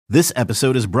This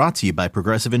episode is brought to you by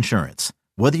Progressive Insurance.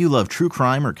 Whether you love true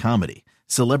crime or comedy,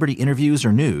 celebrity interviews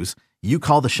or news, you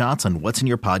call the shots on what's in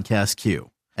your podcast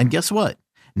queue. And guess what?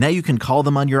 Now you can call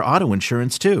them on your auto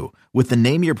insurance too with the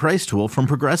Name Your Price tool from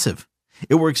Progressive.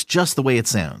 It works just the way it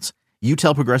sounds. You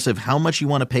tell Progressive how much you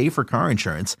want to pay for car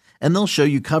insurance, and they'll show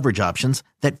you coverage options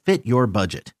that fit your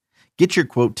budget. Get your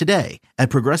quote today at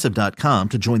Progressive.com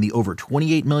to join the over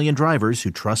 28 million drivers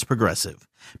who trust Progressive.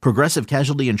 Progressive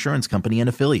Casualty Insurance Company and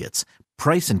Affiliates.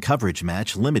 Price and coverage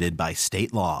match limited by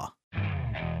state law.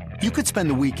 You could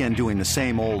spend the weekend doing the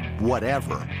same old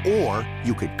whatever, or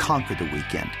you could conquer the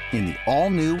weekend in the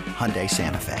all-new Hyundai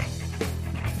Santa Fe.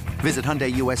 Visit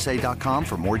HyundaiUSA.com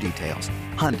for more details.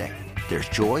 Hyundai, there's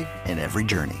joy in every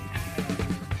journey.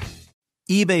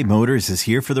 eBay Motors is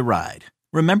here for the ride.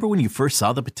 Remember when you first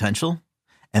saw the potential?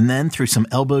 And then through some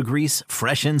elbow grease,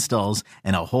 fresh installs,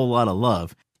 and a whole lot of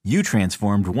love, you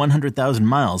transformed 100,000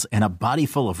 miles and a body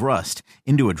full of rust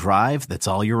into a drive that's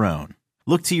all your own.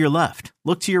 Look to your left.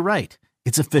 Look to your right.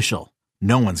 It's official.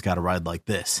 No one's got a ride like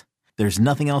this. There's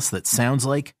nothing else that sounds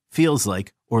like, feels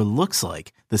like, or looks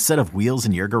like the set of wheels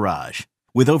in your garage.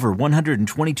 With over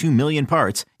 122 million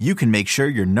parts, you can make sure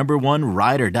your number one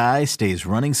ride or die stays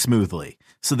running smoothly.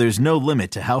 So there's no limit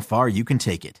to how far you can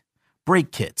take it.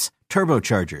 Brake kits,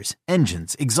 turbochargers,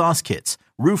 engines, exhaust kits,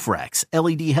 roof racks,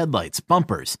 LED headlights,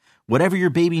 bumpers, whatever your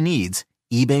baby needs,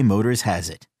 eBay Motors has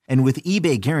it. And with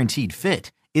eBay Guaranteed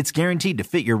Fit, it's guaranteed to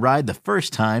fit your ride the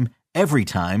first time, every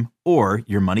time, or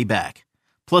your money back.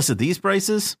 Plus at these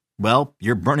prices, well,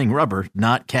 you're burning rubber,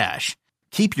 not cash.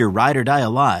 Keep your ride or die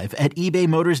alive at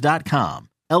ebaymotors.com.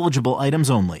 Eligible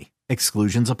items only.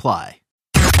 Exclusions apply.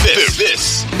 This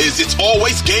is It's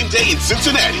Always Game Day in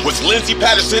Cincinnati with Lindsey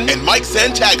Patterson and Mike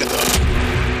Santagata.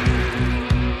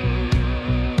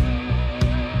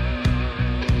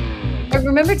 I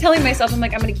remember telling myself, I'm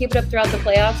going to keep it up throughout the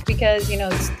playoffs because,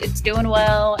 it's doing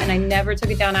well. And I never took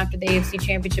it down after the AFC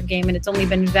Championship game. And it's only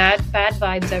been bad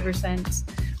vibes ever since.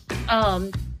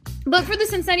 But for the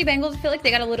Cincinnati Bengals, I feel like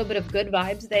they got a little bit of good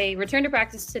vibes. They returned to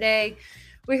practice today.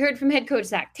 We heard from head coach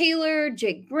Zach Taylor,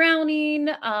 Jake Browning.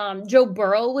 Joe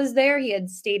Burrow was there. He had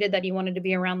stated that he wanted to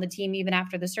be around the team even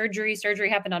after the surgery. Surgery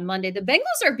happened on Monday. The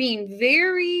Bengals are being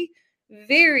very,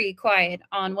 very quiet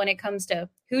on when it comes to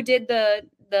who did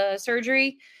the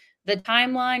surgery, the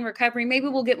timeline, recovery. Maybe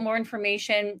we'll get more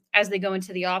information as they go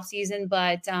into the offseason,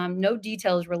 but no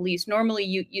details released. Normally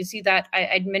you see that.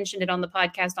 I'd mentioned it on the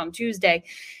podcast on Tuesday.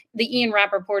 The Ian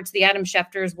Rappaports, the Adam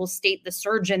Schefters will state the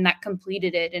surgeon that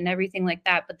completed it and everything like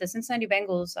that. But the Cincinnati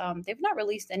Bengals, they've not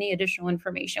released any additional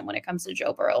information when it comes to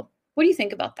Joe Burrow. What do you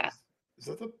think about that? Is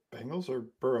that the Bengals or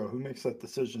Burrow? Who makes that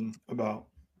decision about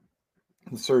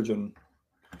the surgeon?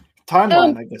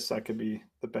 Timeline, I guess that could be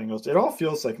the Bengals. It all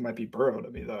feels like it might be Burrow to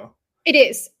me, though. It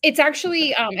is. It's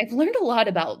actually, I've learned a lot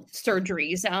about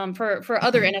surgeries for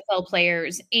other NFL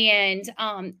players. And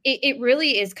it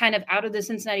really is kind of out of the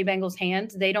Cincinnati Bengals'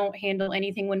 hands. They don't handle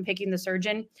anything when picking the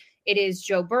surgeon. It is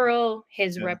Joe Burrow,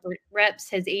 his reps,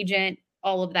 his agent,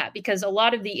 all of that. Because a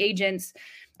lot of the agents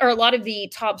or a lot of the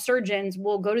top surgeons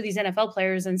will go to these NFL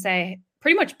players and say,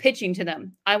 pretty much pitching to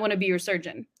them, I want to be your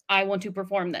surgeon. I want to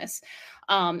perform this.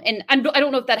 And I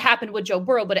don't know if that happened with Joe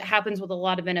Burrow, but it happens with a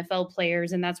lot of NFL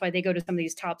players. And that's why they go to some of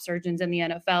these top surgeons in the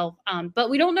NFL. But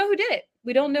we don't know who did it.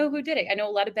 We don't know who did it. I know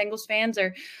a lot of Bengals fans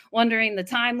are wondering the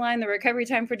timeline, the recovery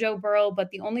time for Joe Burrow. But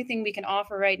the only thing we can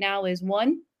offer right now is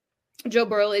one, Joe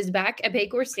Burrow is back at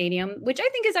Paycor Stadium, which I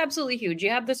think is absolutely huge.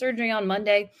 You have the surgery on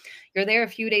Monday. You're there a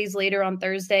few days later on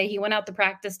Thursday. He went out to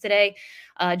practice today.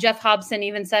 Jeff Hobson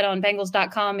even said on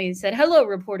Bengals.com, he said, hello,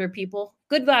 reporter people.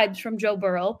 Good vibes from Joe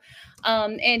Burrow.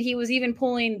 And he was even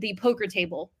pulling the poker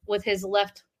table with his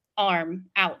left arm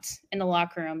out in the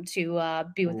locker room to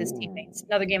be with his teammates.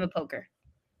 Another game of poker.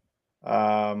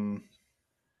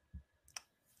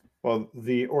 Well,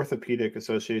 the orthopedic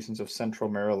associations of Central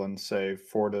Maryland say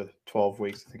 4 to 12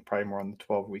 weeks. I think probably more on the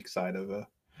 12-week side of a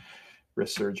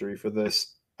wrist surgery for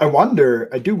this. I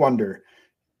do wonder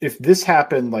if this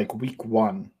happened like week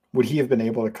 1, would he have been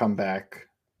able to come back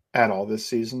at all this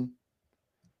season?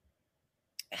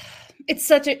 It's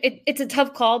it's a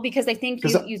tough call because I think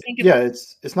you think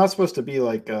it's not supposed to be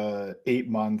like a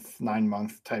 8-month,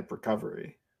 9-month type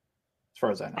recovery, as far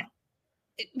as I know.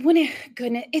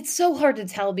 Goodness, it's so hard to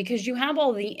tell because you have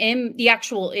all the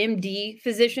actual MD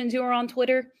physicians who are on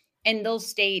Twitter, and they'll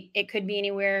state it could be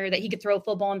anywhere that he could throw a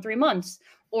football in 3 months,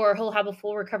 or he'll have a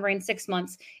full recovery in 6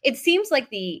 months. It seems like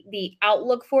the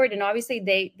outlook for it, and obviously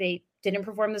they didn't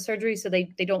perform the surgery, so they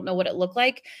don't know what it looked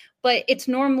like. But it's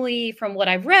normally, from what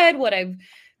I've read, what I've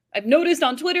I've noticed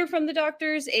on Twitter from the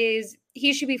doctors is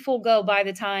he should be full go by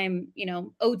the time,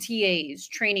 OTAs,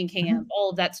 training camp, all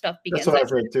of that stuff begins. That's what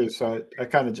I've read too. So I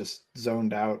kind of just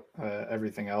zoned out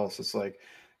everything else. It's like,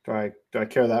 do I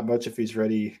care that much if he's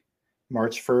ready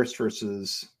March 1st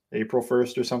versus April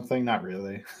 1st or something? Not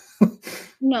really.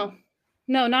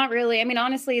 No, not really. I mean,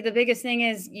 honestly, the biggest thing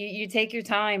is you take your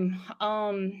time,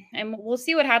 and we'll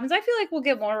see what happens. I feel like we'll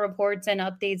get more reports and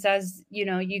updates as,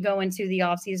 you go into the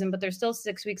off season, but there's still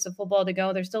 6 weeks of football to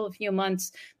go. There's still a few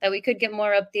months that we could get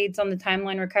more updates on the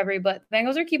timeline recovery, but the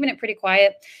Bengals are keeping it pretty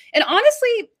quiet. And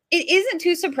honestly, it isn't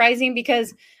too surprising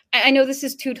because I know this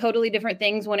is two totally different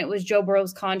things when it was Joe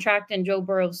Burrow's contract and Joe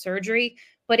Burrow's surgery,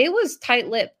 but it was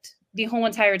tight-lipped the whole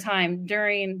entire time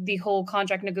during the whole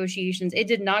contract negotiations. It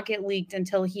did not get leaked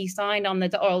until he signed on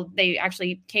they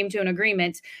actually came to an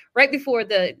agreement right before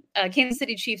the Kansas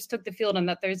City Chiefs took the field on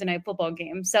that Thursday night football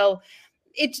game. So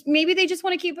maybe they just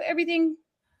want to keep everything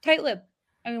tight-lipped.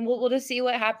 I mean, we'll just see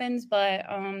what happens. But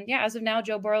as of now,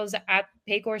 Joe Burrow's at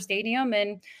Paycor Stadium,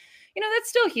 and that's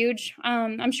still huge.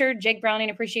 I'm sure Jake Browning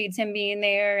appreciates him being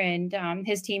there and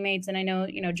his teammates. And I know,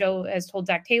 Joe has told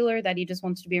Zach Taylor that he just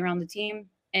wants to be around the team.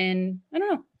 And I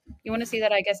don't know. You want to see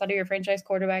that, I guess, out of your franchise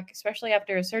quarterback, especially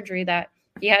after a surgery that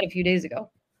he had a few days ago.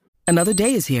 Another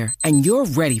day is here, and you're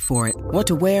ready for it. What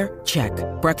to wear? Check.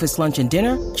 Breakfast, lunch, and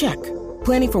dinner? Check.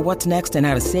 Planning for what's next and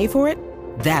how to save for it?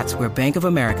 That's where Bank of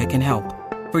America can help.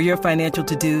 For your financial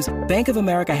to-dos, Bank of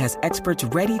America has experts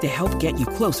ready to help get you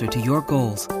closer to your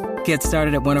goals. Get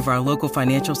started at one of our local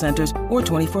financial centers or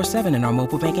 24/7 in our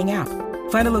mobile banking app.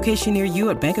 Find a location near you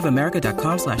at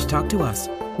bankofamerica.com/talktous.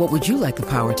 What would you like the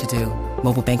power to do?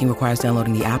 Mobile banking requires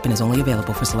downloading the app and is only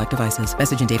available for select devices.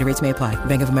 Message and data rates may apply.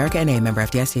 Bank of America N.A., member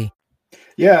FDIC.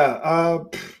 Yeah,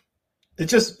 it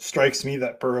just strikes me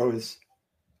that Burrow is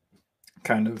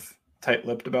kind of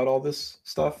tight-lipped about all this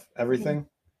stuff, everything,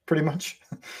 pretty much.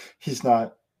 He's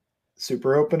not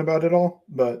super open about it all,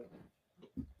 but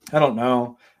I don't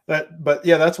know. But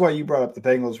that's why you brought up the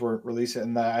Bengals were releasing,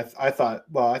 and that I thought,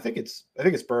 well, I think it's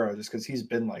Burrow just because he's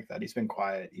been like that. He's been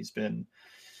quiet. He's been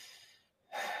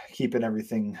keeping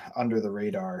everything under the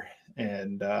radar,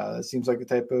 and it seems like the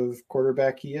type of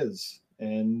quarterback he is.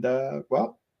 And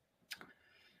well,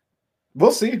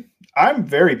 we'll see. I'm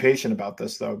very patient about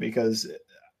this though, because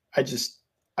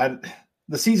the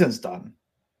season's done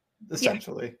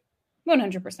essentially.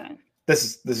 100%.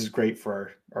 This is great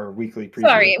for our weekly preview.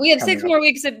 Sorry, we have 6 more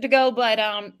weeks to go, but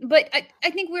I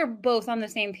think we're both on the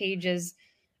same page as,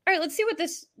 all right, let's see what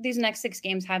these next 6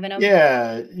 games have in them.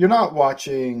 Yeah, you're not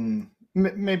watching.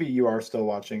 Maybe you are still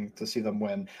watching to see them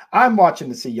win. I'm watching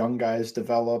to see young guys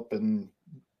develop and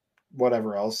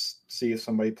whatever else, see if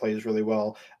somebody plays really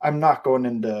well. I'm not going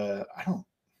into, I don't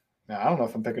know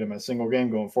if I'm picking them in a single game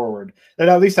going forward. They'd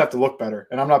at least have to look better,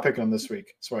 and I'm not picking them this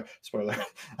week. Spoiler.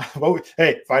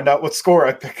 Hey, find out what score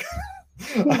I pick.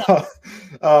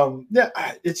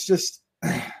 It's just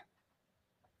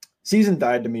season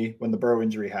died to me when the Burrow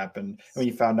injury happened, when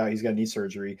you found out he's got knee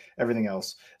surgery, everything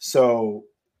else. So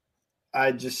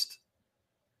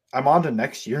I'm on to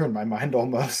next year in my mind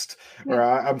almost, where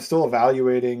I'm still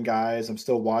evaluating guys. I'm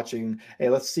still watching. Hey,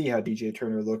 let's see how DJ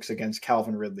Turner looks against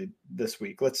Calvin Ridley this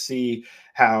week. Let's see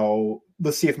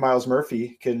if Miles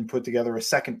Murphy can put together a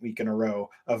second week in a row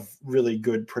of really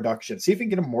good production. See if he can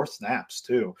get him more snaps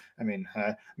too. I mean,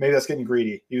 maybe that's getting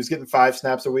greedy. He was getting 5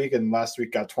 snaps a week, and last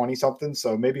week got 20 something.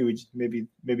 So maybe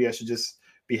I should just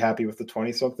be happy with the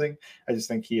 20 something. I just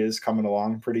think he is coming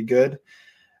along pretty good.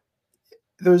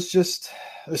 There's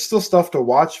still stuff to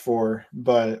watch for,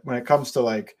 but when it comes to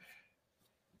like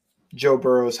Joe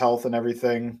Burrow's health and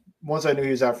everything, once I knew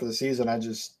he was out for the season, I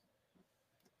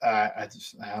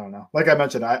don't know. Like I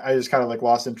mentioned, I just kind of like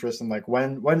lost interest in like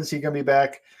when is he going to be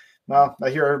back? Well,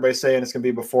 I hear everybody saying it's going to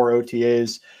be before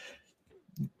OTAs,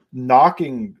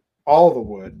 knocking all the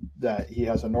wood that he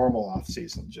has a normal off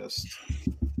season. Just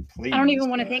please. I don't even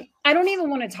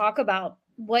want to talk about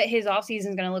what his offseason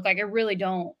is going to look like. I really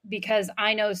don't, because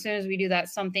I know as soon as we do that,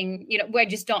 something, I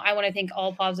want to think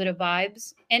all positive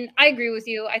vibes. And I agree with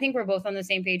you. I think we're both on the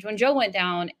same page. When Joe went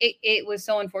down, it was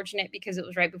so unfortunate because it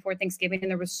was right before Thanksgiving and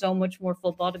there was so much more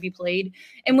football to be played.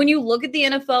 And when you look at the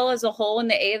NFL as a whole in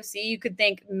the AFC, you could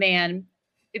think, man,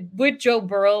 with Joe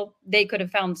Burrow, they could have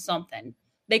found something.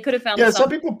 Yeah, some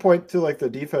people point to like the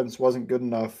defense wasn't good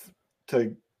enough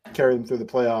to carry them through the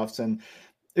playoffs. And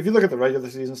if you look at the regular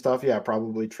season stuff, yeah,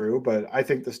 probably true. But I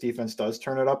think this defense does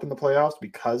turn it up in the playoffs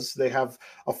because they have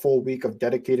a full week of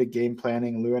dedicated game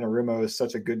planning. Lou Anarumo is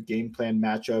such a good game plan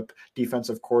matchup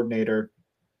defensive coordinator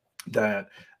that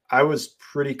I was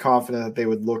pretty confident that they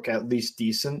would look at least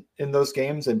decent in those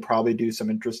games and probably do some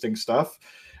interesting stuff.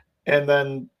 And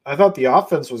then I thought the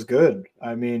offense was good.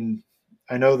 I mean,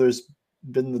 I know there's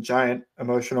been the giant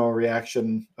emotional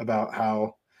reaction about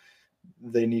how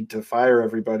they need to fire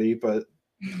everybody, but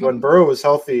when Burrow was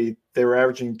healthy, they were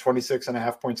averaging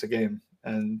 26.5 points a game.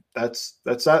 And that's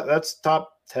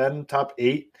top 10, top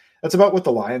 8. That's about what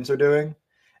the Lions are doing.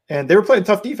 And they were playing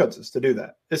tough defenses to do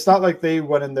that. It's not like they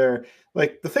went in there.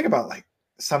 Like the thing about like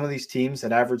some of these teams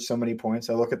that average so many points,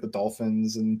 I look at the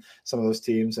Dolphins and some of those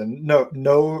teams, and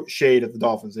no shade at the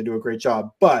Dolphins. They do a great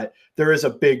job, but there is a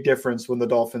big difference when the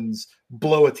Dolphins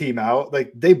blow a team out.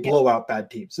 Like they blow out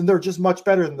bad teams, and they're just much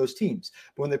better than those teams.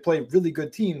 But when they play really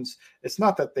good teams, it's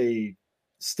not that they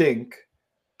stink,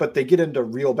 but they get into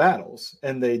real battles,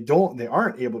 and they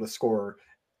aren't able to score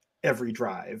every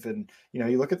drive. And,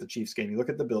 you look at the Chiefs game, you look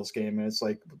at the Bills game, and it's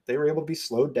like they were able to be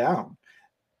slowed down.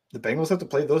 The Bengals have to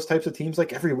play those types of teams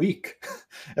like every week.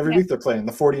 Every week they're playing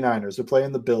the 49ers, they're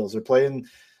playing the Bills, they're playing,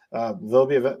 they'll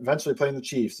be eventually playing the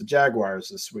Chiefs, the Jaguars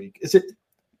this week. Is it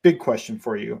big question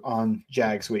for you on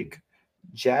Jags week?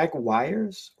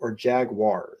 Jaguars or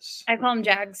Jaguars? I call them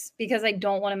Jags because I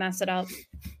don't want to mess it up.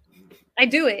 I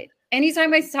do it.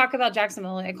 Anytime I talk about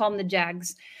Jacksonville, I call them the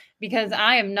Jags because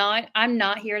I'm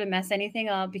not here to mess anything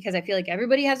up because I feel like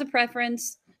everybody has a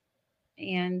preference.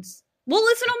 And we'll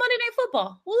listen on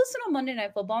Monday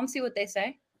Night Football and see what they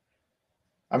say.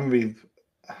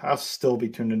 I'll still be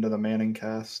tuned into the Manning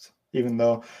cast, even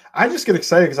though I just get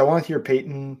excited because I want to hear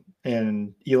Peyton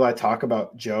and Eli talk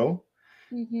about Joe.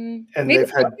 Mm-hmm. And maybe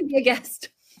they've had be a guest.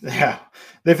 Yeah,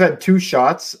 they've had 2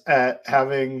 shots at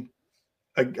having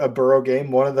a Burrow game.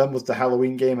 One of them was the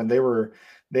Halloween game, and they were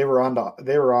on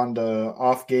to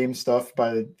off game stuff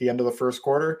by the end of the first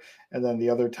quarter, and then the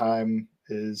other time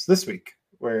is this week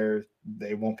where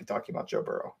they won't be talking about Joe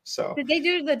Burrow. So did they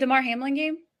do the DeMar Hamlin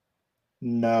game?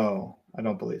 No, I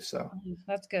don't believe so.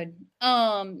 That's good.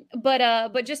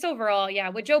 But just overall, yeah,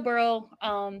 with Joe Burrow,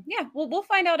 we'll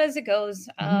find out as it goes.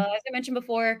 As I mentioned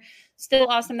before, still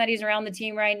awesome that he's around the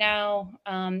team right now.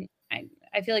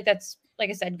 I feel like that's, like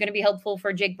I said, going to be helpful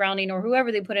for Jake Browning or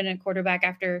whoever they put in a quarterback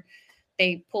after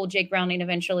they pull Jake Browning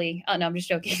eventually. Oh, no, I'm just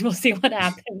joking. We'll see what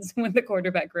happens with the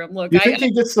quarterback room. Look, you think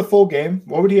he gets the full game?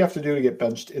 What would he have to do to get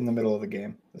benched in the middle of the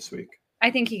game this week?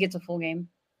 I think he gets a full game.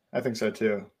 I think so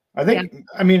too. I think,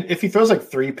 I mean, if he throws like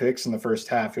 3 picks in the first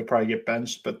half, he'll probably get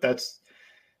benched, but that's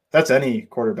any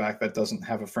quarterback that doesn't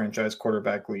have a franchise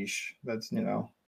quarterback leash. That's,